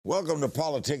Welcome to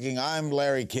PoliticKING. I'm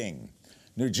Larry King.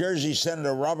 New Jersey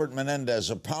Senator Robert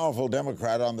Menendez, a powerful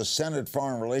Democrat on the Senate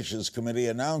Foreign Relations Committee,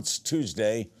 announced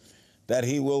Tuesday that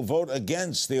he will vote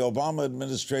against the Obama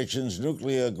administration's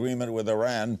nuclear agreement with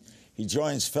Iran. He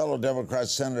joins fellow Democrat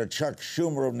Senator Chuck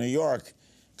Schumer of New York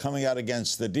coming out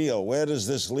against the deal. Where does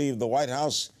this leave the White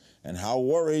House, and how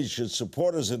worried should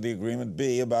supporters of the agreement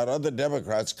be about other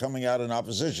Democrats coming out in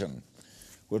opposition?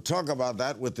 We'll talk about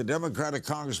that with the Democratic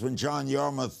Congressman John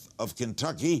Yarmuth of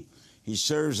Kentucky. He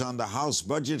serves on the House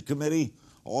Budget Committee,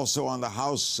 also on the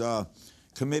House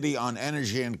Committee on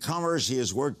Energy and Commerce. He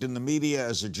has worked in the media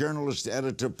as a journalist,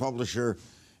 editor, publisher,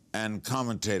 and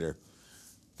commentator.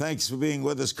 Thanks for being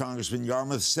with us, Congressman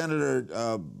Yarmuth.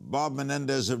 Senator Bob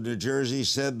Menendez of New Jersey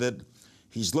said that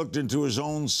he's looked into his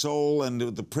own soul, and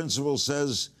the principal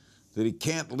says that he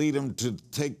can't lead him to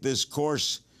take this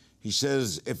course. He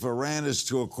says if Iran is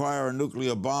to acquire a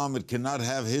nuclear bomb, it cannot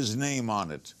have his name on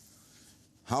it.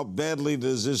 How badly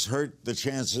does this hurt the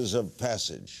chances of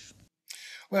passage?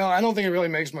 Well, I don't think it really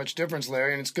makes much difference,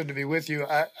 Larry, and it's good to be with you.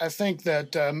 I think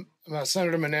that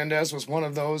Senator Menendez was one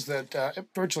of those that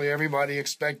virtually everybody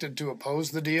expected to oppose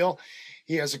the deal.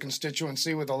 He has a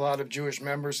constituency with a lot of Jewish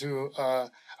members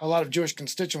a lot of Jewish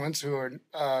constituents who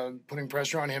are putting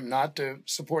pressure on him not to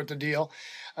support the deal.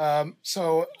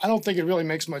 So I don't think it really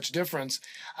makes much difference.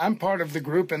 I'm part of the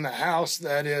group in the House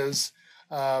that is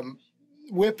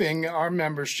whipping our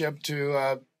membership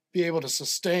to be able to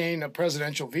sustain a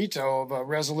presidential veto of a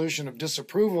resolution of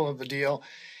disapproval of the deal.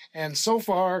 And so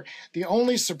far, the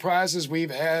only surprises we've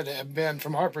had have been,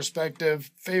 from our perspective,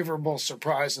 favorable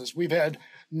surprises. We've had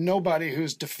nobody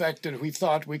who's defected we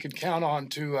thought we could count on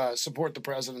to support the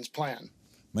president's plan.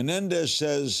 Menendez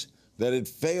says that it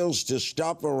fails to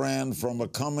stop Iran from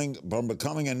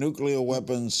becoming a nuclear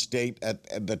weapons state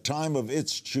at the time of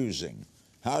its choosing.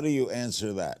 How do you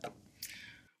answer that?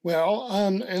 Well,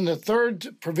 in the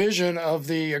third provision of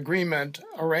the agreement,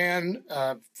 Iran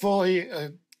fully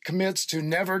commits to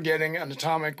never getting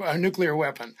a nuclear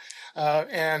weapon.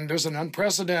 And there's an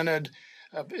unprecedented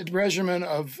regimen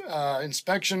of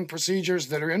inspection procedures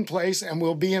that are in place and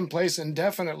will be in place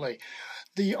indefinitely.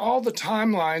 All the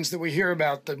timelines that we hear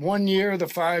about, the 1 year, the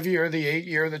 5 year, the 8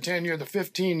 year, the 10 year, the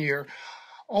 15 year,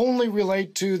 only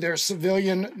relate to their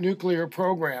civilian nuclear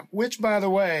program, which, by the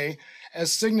way,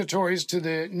 as signatories to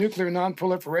the Nuclear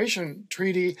Non-Proliferation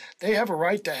Treaty, they have a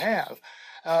right to have.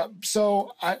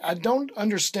 So I don't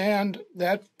understand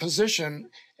that position.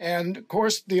 And of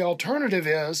course, the alternative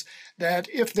is that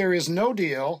if there is no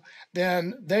deal,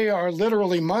 then they are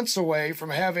literally months away from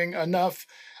having enough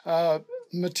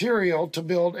material to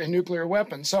build a nuclear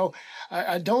weapon. So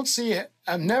I don't see it.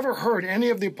 I've never heard any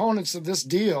of the opponents of this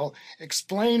deal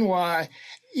explain why,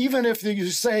 even if you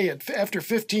say after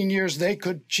 15 years they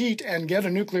could cheat and get a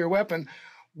nuclear weapon,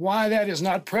 why that is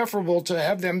not preferable to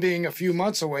have them being a few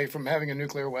months away from having a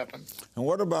nuclear weapon. And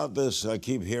what about this? I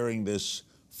keep hearing this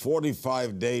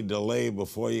 45-day delay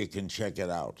before you can check it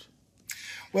out.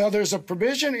 Well, there's a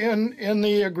provision in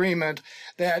the agreement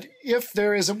that if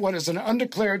there is what is an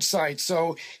undeclared site,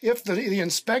 so if the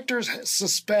inspectors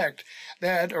suspect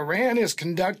that Iran is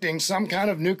conducting some kind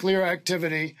of nuclear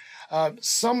activity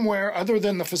somewhere other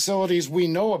than the facilities we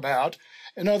know about,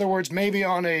 in other words, maybe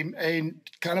on a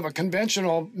kind of a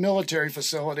conventional military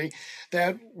facility,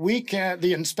 that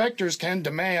the inspectors can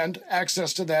demand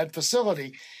access to that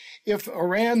facility. If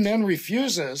Iran then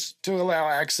refuses to allow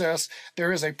access,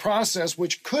 there is a process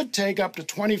which could take up to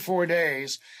 24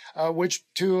 days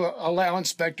to allow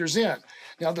inspectors in.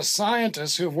 Now, the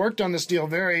scientists who have worked on this deal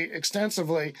very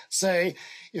extensively say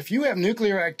if you have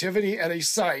nuclear activity at a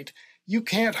site, you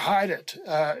can't hide it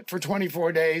for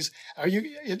 24 days.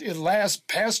 It lasts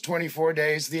past 24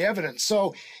 days, the evidence.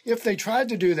 So if they tried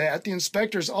to do that, the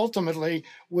inspectors ultimately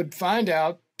would find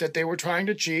out that they were trying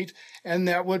to cheat, and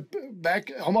that would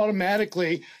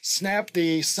automatically snap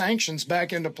the sanctions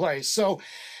back into place. So,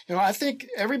 I think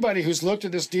everybody who's looked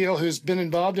at this deal, who's been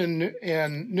involved in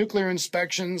nuclear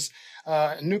inspections,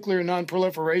 nuclear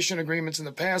non-proliferation agreements in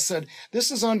the past, said this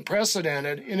is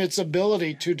unprecedented in its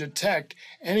ability to detect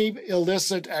any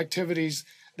illicit activities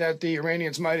that the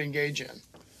Iranians might engage in.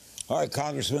 All right,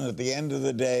 Congressman, at the end of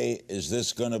the day, is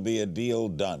this going to be a deal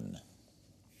done?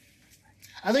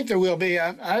 I think there will be.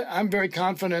 I'm very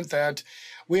confident that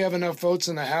we have enough votes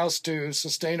in the House to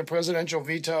sustain a presidential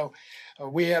veto.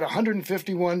 We had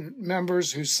 151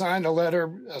 members who signed a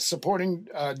letter supporting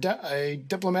a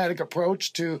diplomatic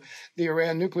approach to the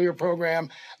Iran nuclear program.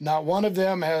 Not one of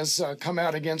them has come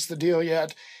out against the deal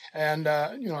yet. And,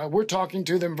 we're talking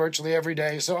to them virtually every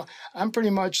day. So I'm pretty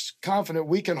much confident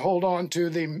we can hold on to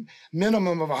the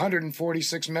minimum of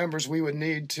 146 members we would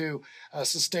need to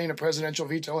sustain a presidential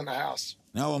veto in the House.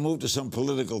 Now we'll move to some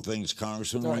political things,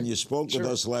 Congressman. Right. When you spoke with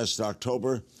us last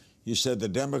October, you said the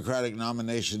Democratic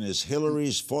nomination is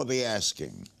Hillary's for the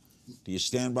asking. Do you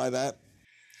stand by that?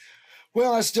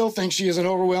 Well, I still think she is an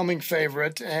overwhelming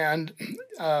favorite, and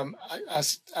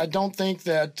I don't think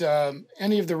that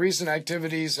any of the recent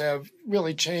activities have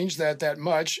really changed that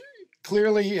much.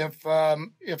 Clearly, if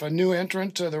a new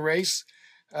entrant to the race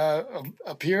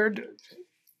appeared,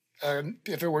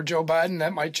 if it were Joe Biden,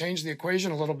 that might change the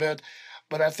equation a little bit.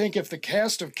 But I think if the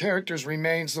cast of characters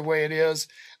remains the way it is,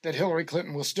 that Hillary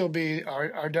Clinton will still be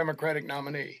our Democratic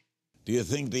nominee. Do you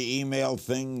think the email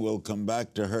thing will come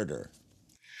back to hurt her?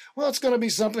 Well, it's going to be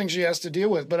something she has to deal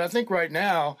with. But I think right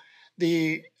now,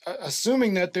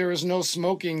 assuming that there is no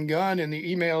smoking gun in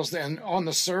the emails and on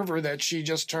the server that she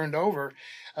just turned over,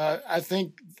 I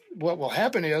think what will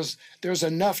happen is there's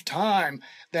enough time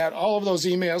that all of those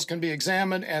emails can be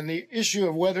examined, and the issue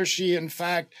of whether she in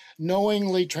fact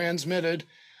knowingly transmitted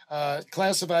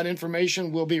classified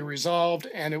information will be resolved,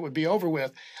 and it would be over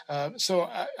with. So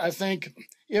I think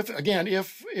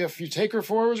if you take her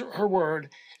for her word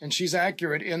and she's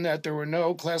accurate in that there were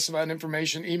no classified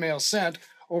information emails sent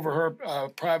over her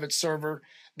private server,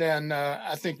 then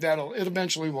I think it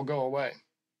eventually will go away.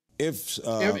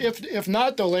 If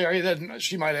not, though, Larry, then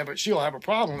she'll have a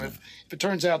problem if it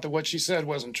turns out that what she said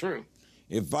wasn't true.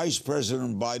 If Vice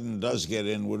President Biden does get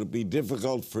in, would it be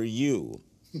difficult for you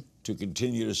to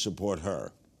continue to support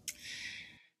her?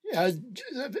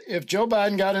 If Joe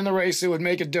Biden got in the race, it would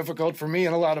make it difficult for me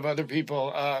and a lot of other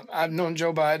people. I've known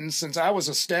Joe Biden since I was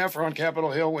a staffer on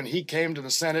Capitol Hill when he came to the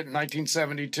Senate in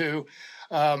 1972.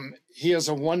 He is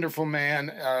a wonderful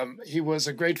man. He was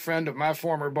a great friend of my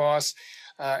former boss.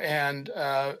 And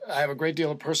I have a great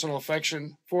deal of personal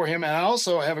affection for him. And I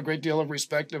also have a great deal of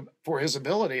respect for his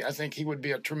ability. I think he would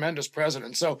be a tremendous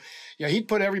president. So, yeah, he'd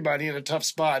put everybody in a tough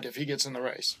spot if he gets in the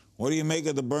race. What do you make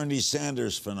of the Bernie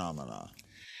Sanders phenomenon?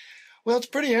 Well, it's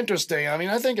pretty interesting. I mean,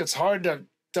 I think it's hard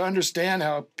to understand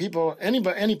how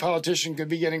any politician could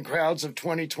be getting crowds of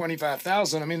 20,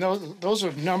 25,000. I mean, those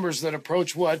are numbers that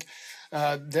approach what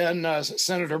then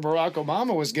Senator Barack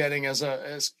Obama was getting as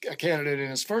a candidate in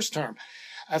his first term.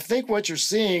 I think what you're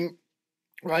seeing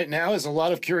right now is a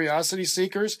lot of curiosity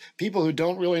seekers, people who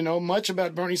don't really know much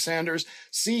about Bernie Sanders,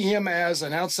 see him as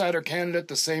an outsider candidate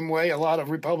the same way a lot of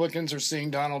Republicans are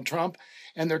seeing Donald Trump,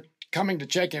 and they're coming to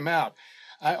check him out.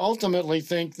 I ultimately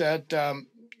think that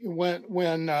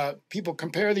when people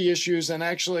compare the issues, and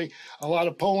actually a lot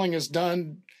of polling is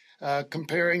done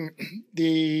comparing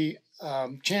the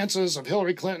chances of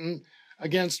Hillary Clinton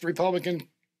against Republican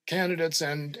candidates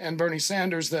and Bernie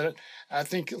Sanders, that I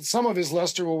think some of his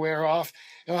luster will wear off.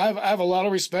 I have a lot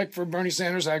of respect for Bernie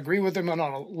Sanders. I agree with him on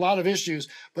a lot of issues,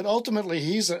 but ultimately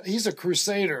he's a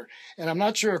crusader, and I'm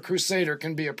not sure a crusader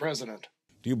can be a president.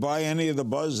 Do you buy any of the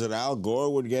buzz that Al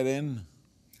Gore would get in?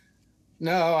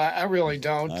 No, I really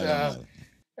don't.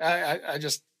 I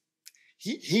just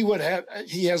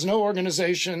he has no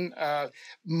organization.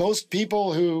 Most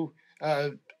people who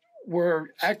were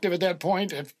active at that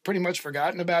point have pretty much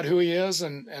forgotten about who he is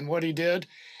and what he did.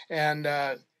 And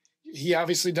he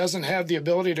obviously doesn't have the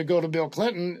ability to go to Bill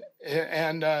Clinton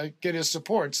and get his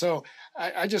support. So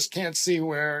I just can't see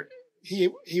where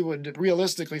he would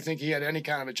realistically think he had any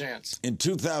kind of a chance. In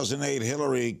 2008,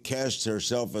 Hillary cast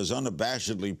herself as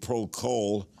unabashedly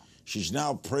pro-coal. She's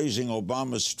now praising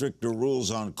Obama's stricter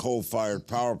rules on coal-fired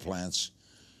power plants.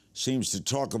 Seems to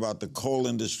talk about the coal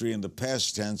industry in the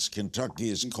past tense. Kentucky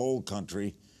is coal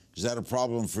country. Is that a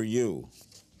problem for you?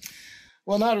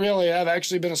 Well, not really. I've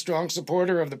actually been a strong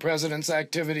supporter of the president's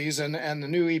activities and the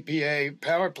new EPA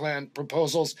power plant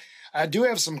proposals. I do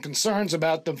have some concerns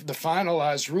about the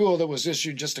finalized rule that was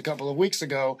issued just a couple of weeks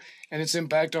ago and its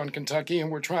impact on Kentucky,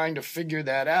 and we're trying to figure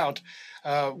that out,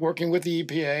 working with the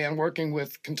EPA and working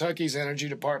with Kentucky's Energy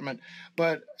Department.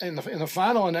 But in the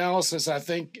final analysis, I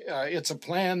think it's a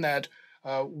plan that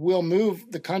will move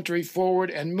the country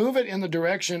forward and move it in the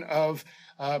direction of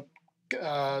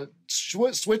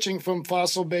switching from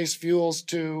fossil-based fuels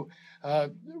to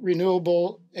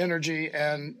renewable energy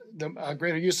and the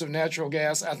greater use of natural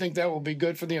gas. I think that will be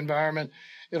good for the environment.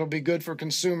 It'll be good for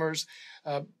consumers.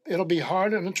 It'll be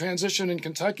hard in the transition in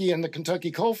Kentucky and the Kentucky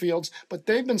coal fields, but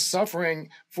they've been suffering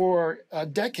for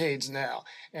decades now.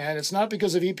 And it's not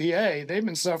because of EPA. They've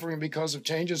been suffering because of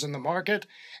changes in the market,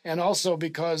 and also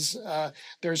because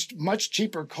there's much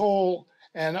cheaper coal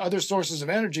and other sources of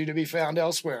energy to be found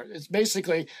elsewhere. It's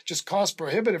basically just cost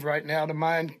prohibitive right now to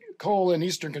mine coal in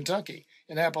eastern Kentucky.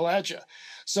 in Appalachia.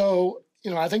 So,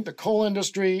 I think the coal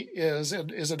industry is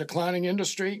a declining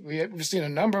industry. We've seen a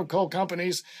number of coal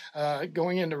companies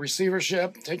going into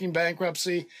receivership, taking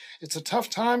bankruptcy. It's a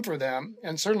tough time for them,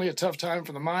 and certainly a tough time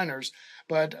for the miners.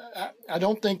 But I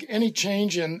don't think any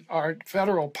change in our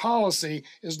federal policy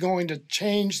is going to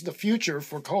change the future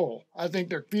for coal. I think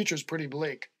their future is pretty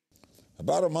bleak.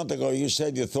 About a month ago, you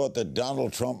said you thought that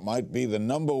Donald Trump might be the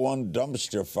 #1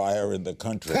 dumpster fire in the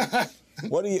country.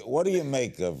 What do you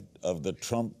make of the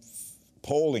Trump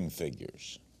polling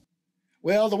figures?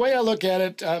 Well, the way I look at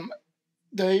it, on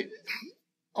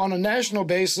a national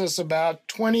basis, about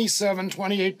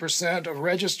 28% of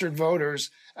registered voters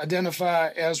identify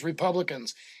as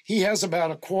Republicans. He has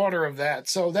about a quarter of that.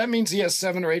 So that means he has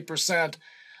 7 or 8%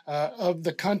 of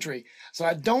the country. So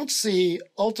I don't see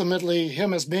ultimately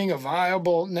him as being a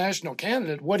viable national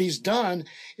candidate. What he's done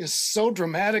is so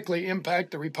dramatically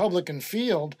impact the Republican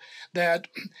field that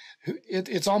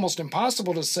it's almost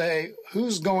impossible to say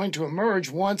who's going to emerge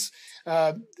once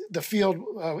the field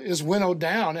is winnowed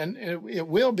down, and it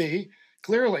will be.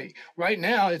 Clearly, right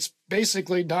now, it's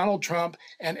basically Donald Trump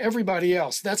and everybody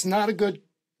else. That's not a good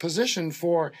position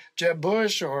for Jeb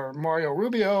Bush or Marco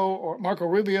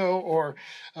Rubio or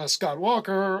Scott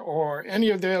Walker or any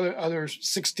of the other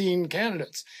 16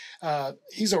 candidates.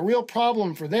 He's a real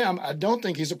problem for them. I don't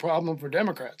think he's a problem for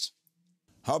Democrats.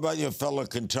 How about your fellow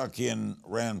Kentuckian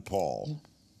Rand Paul?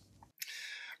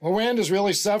 Well, Rand has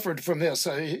really suffered from this,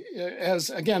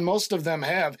 as, again, most of them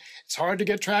have. It's hard to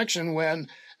get traction when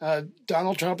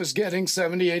Donald Trump is getting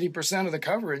 70, 80% of the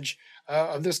coverage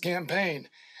of this campaign.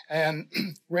 And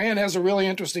Rand has a really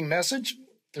interesting message.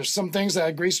 There's some things that I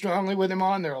agree strongly with him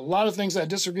on. There are a lot of things I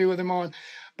disagree with him on.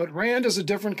 But Rand is a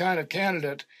different kind of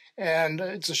candidate. And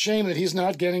it's a shame that he's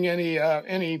not getting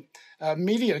any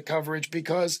media coverage,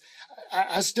 because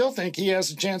I still think he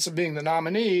has a chance of being the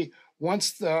nominee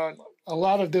once a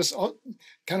lot of this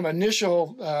kind of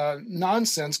initial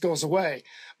nonsense goes away.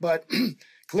 But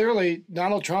clearly,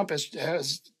 Donald Trump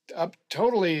has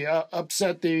totally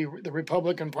upset the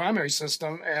Republican primary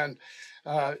system, and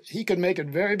he could make it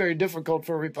very, very difficult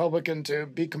for a Republican to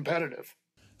be competitive.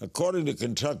 According to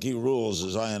Kentucky rules,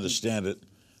 as I understand it,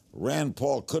 Rand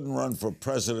Paul couldn't run for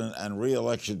president and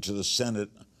re-election to the Senate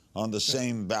on the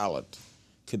same ballot.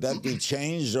 Could that be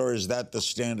changed, or is that the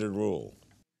standard rule?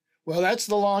 Well, that's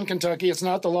the law in Kentucky. It's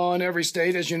not the law in every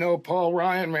state. As you know, Paul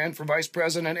Ryan ran for vice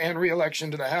president and re-election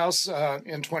to the House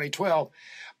in 2012.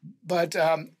 But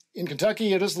in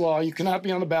Kentucky, it is law. You cannot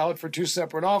be on the ballot for two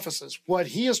separate offices. What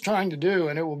he is trying to do,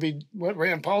 and it will be what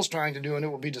Rand Paul's trying to do, and it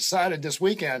will be decided this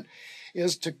weekend,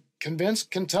 is to convince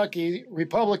Kentucky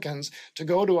Republicans to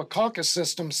go to a caucus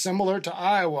system similar to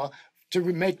Iowa to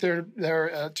make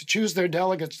to choose their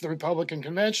delegates to the Republican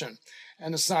convention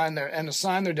and assign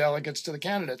their delegates to the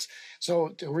candidates. So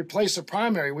to replace a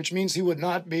primary, which means he would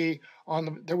not be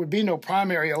there would be no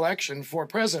primary election for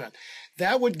president.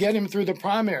 That would get him through the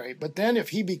primary. But then if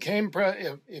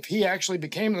he actually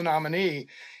became the nominee,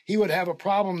 he would have a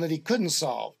problem that he couldn't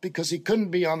solve, because he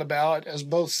couldn't be on the ballot as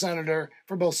both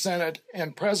Senate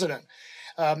and president.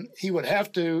 He would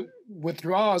have to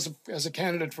withdraw as a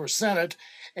candidate for Senate.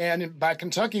 And by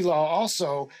Kentucky law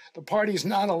also, the party is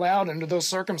not allowed under those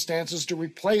circumstances to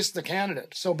replace the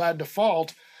candidate. So by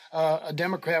default, a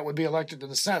Democrat would be elected to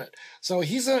the Senate. So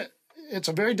it's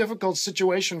a very difficult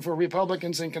situation for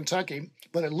Republicans in Kentucky,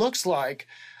 but it looks like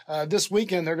this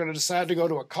weekend they're going to decide to go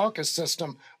to a caucus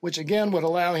system, which again would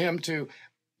allow him to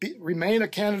remain a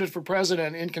candidate for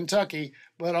president in Kentucky,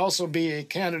 but also be a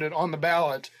candidate on the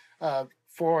ballot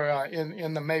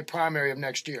in the May primary of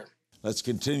next year. Let's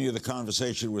continue the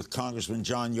conversation with Congressman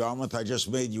John Yarmuth. I just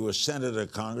made you a senator,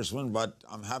 Congressman, but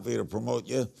I'm happy to promote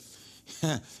you.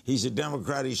 He's a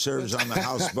Democrat. He serves on the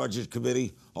House Budget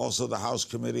Committee, also the House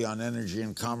Committee on Energy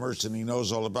and Commerce, and he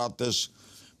knows all about this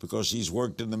because he's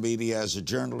worked in the media as a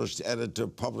journalist, editor,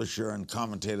 publisher, and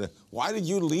commentator. Why did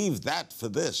you leave that for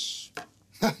this?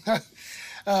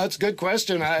 It's a good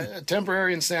question.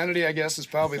 Temporary insanity, I guess, is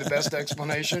probably the best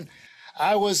explanation.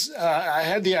 I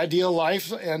had the ideal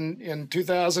life, and in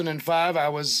 2005,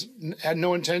 had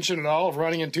no intention at all of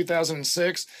running in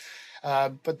 2006.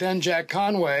 But then Jack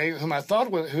Conway,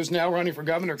 who's now running for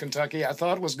governor of Kentucky, I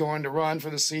thought was going to run for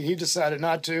the seat. He decided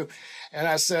not to. And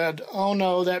I said, oh,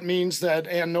 no, that means that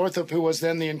Ann Northup, who was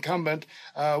then the incumbent,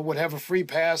 would have a free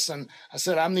pass. And I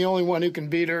said, I'm the only one who can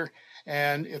beat her.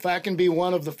 And if I can be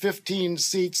one of the 15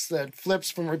 seats that flips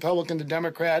from Republican to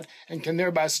Democrat and can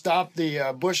thereby stop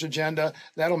the Bush agenda,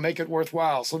 that'll make it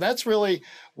worthwhile. So that's really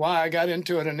why I got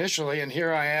into it initially. And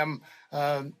here I am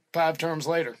 5 terms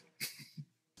later.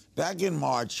 Back in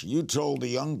March, you told the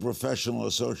Young Professional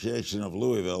Association of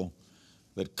Louisville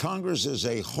that Congress is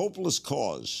a hopeless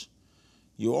cause.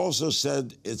 You also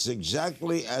said it's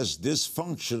exactly as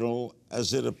dysfunctional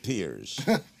as it appears.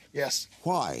 Yes.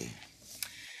 Why?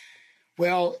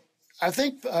 Well, I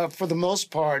think for the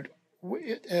most part,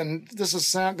 and this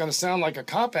is going to sound like a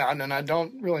cop-out, and I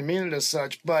don't really mean it as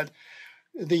such, but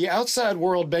the outside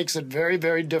world makes it very,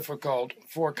 very difficult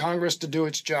for Congress to do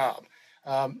its job.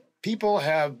 People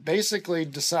have basically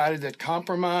decided that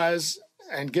compromise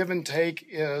and give and take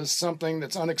is something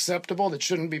that's unacceptable, that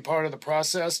shouldn't be part of the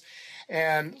process.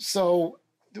 And so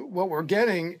what we're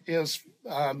getting is,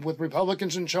 with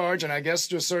Republicans in charge, and I guess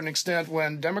to a certain extent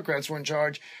when Democrats were in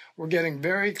charge, we're getting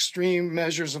very extreme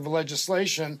measures of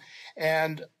legislation.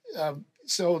 And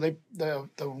so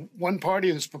the one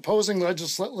party that's proposing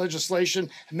legislation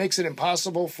makes it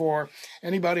impossible for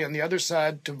anybody on the other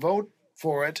side to vote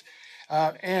for it.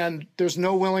 And there's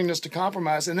no willingness to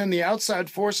compromise. And then the outside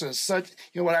forces, such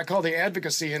what I call the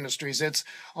advocacy industries. It's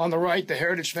on the right, the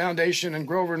Heritage Foundation and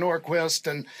Grover Norquist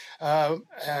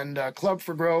and Club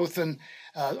for Growth and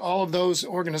all of those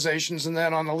organizations. And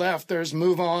then on the left, there's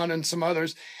Move On and some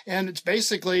others. And it's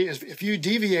basically, if you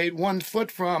deviate 1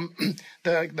 foot from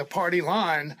the party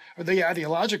line or the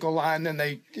ideological line, then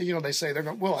they say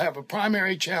we'll have a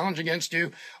primary challenge against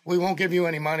you. We won't give you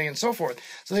any money and so forth.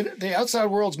 So the outside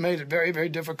world's made it very, very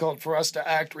difficult for us to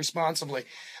act responsibly.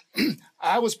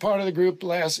 I was part of the group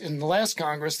in the last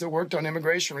Congress that worked on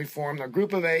immigration reform, a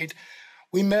group of 8.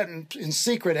 We met in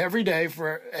secret every day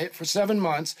for 7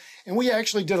 months, and we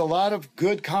actually did a lot of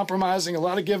good compromising, a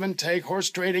lot of give and take, horse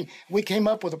trading. We came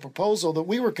up with a proposal that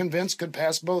we were convinced could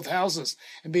pass both houses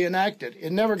and be enacted.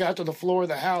 It never got to the floor of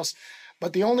the House,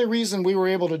 but the only reason we were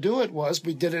able to do it was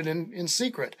we did it in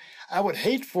secret. I would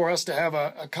hate for us to have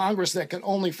a Congress that can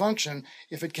only function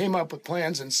if it came up with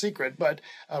plans in secret, but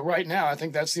right now I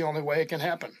think that's the only way it can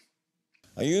happen.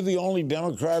 Are you the only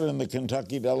Democrat in the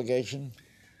Kentucky delegation?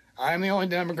 I'm the only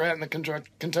Democrat in the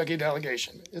Kentucky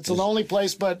delegation. It's a lonely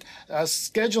place, but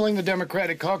scheduling the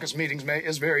Democratic caucus meetings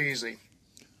is very easy.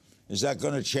 Is that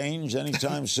going to change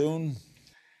anytime soon?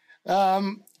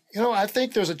 I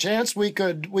think there's a chance we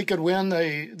could win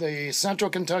the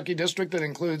Central Kentucky district that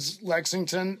includes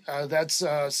Lexington. That's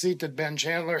a seat that Ben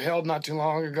Chandler held not too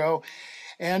long ago.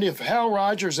 And if Hal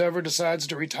Rogers ever decides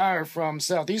to retire from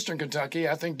southeastern Kentucky,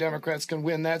 I think Democrats can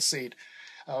win that seat.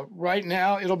 Right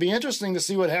now, it'll be interesting to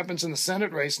see what happens in the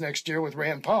Senate race next year with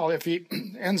Rand Paul, if he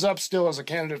ends up still as a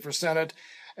candidate for Senate,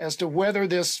 as to whether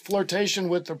this flirtation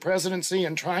with the presidency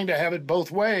and trying to have it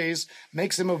both ways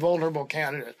makes him a vulnerable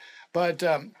candidate. But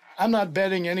I'm not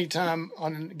betting any time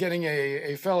on getting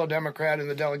a fellow Democrat in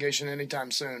the delegation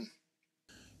anytime soon.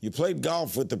 You played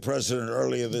golf with the president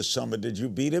earlier this summer. Did you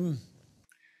beat him?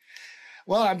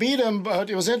 Well, I beat him,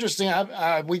 but it was interesting.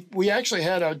 We actually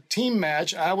had a team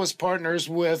match. I was partners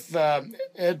with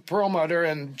Ed Perlmutter,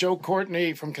 and Joe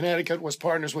Courtney from Connecticut was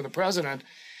partners with the president.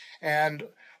 And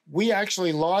we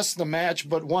actually lost the match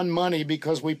but won money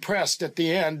because we pressed at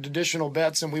the end additional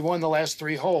bets, and we won the last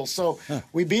 3 holes. So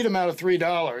we beat him out of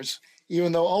 $3,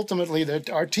 even though ultimately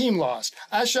our team lost.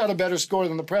 I shot a better score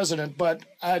than the president, but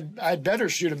I'd better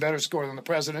shoot a better score than the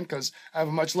president because I have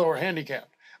a much lower handicap.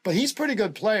 But he's a pretty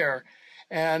good player.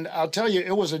 And I'll tell you,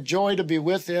 it was a joy to be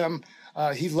with him.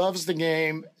 He loves the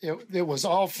game. It was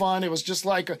all fun. It was just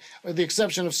like, with the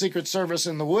exception of Secret Service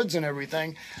in the woods and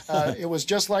everything, it was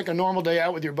just like a normal day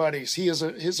out with your buddies. He's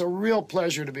a real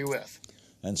pleasure to be with.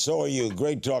 And so are you.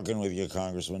 Great talking with you,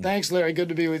 Congressman. Thanks, Larry. Good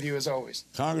to be with you as always.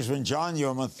 Congressman John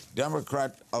Yarmuth,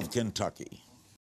 Democrat of Kentucky.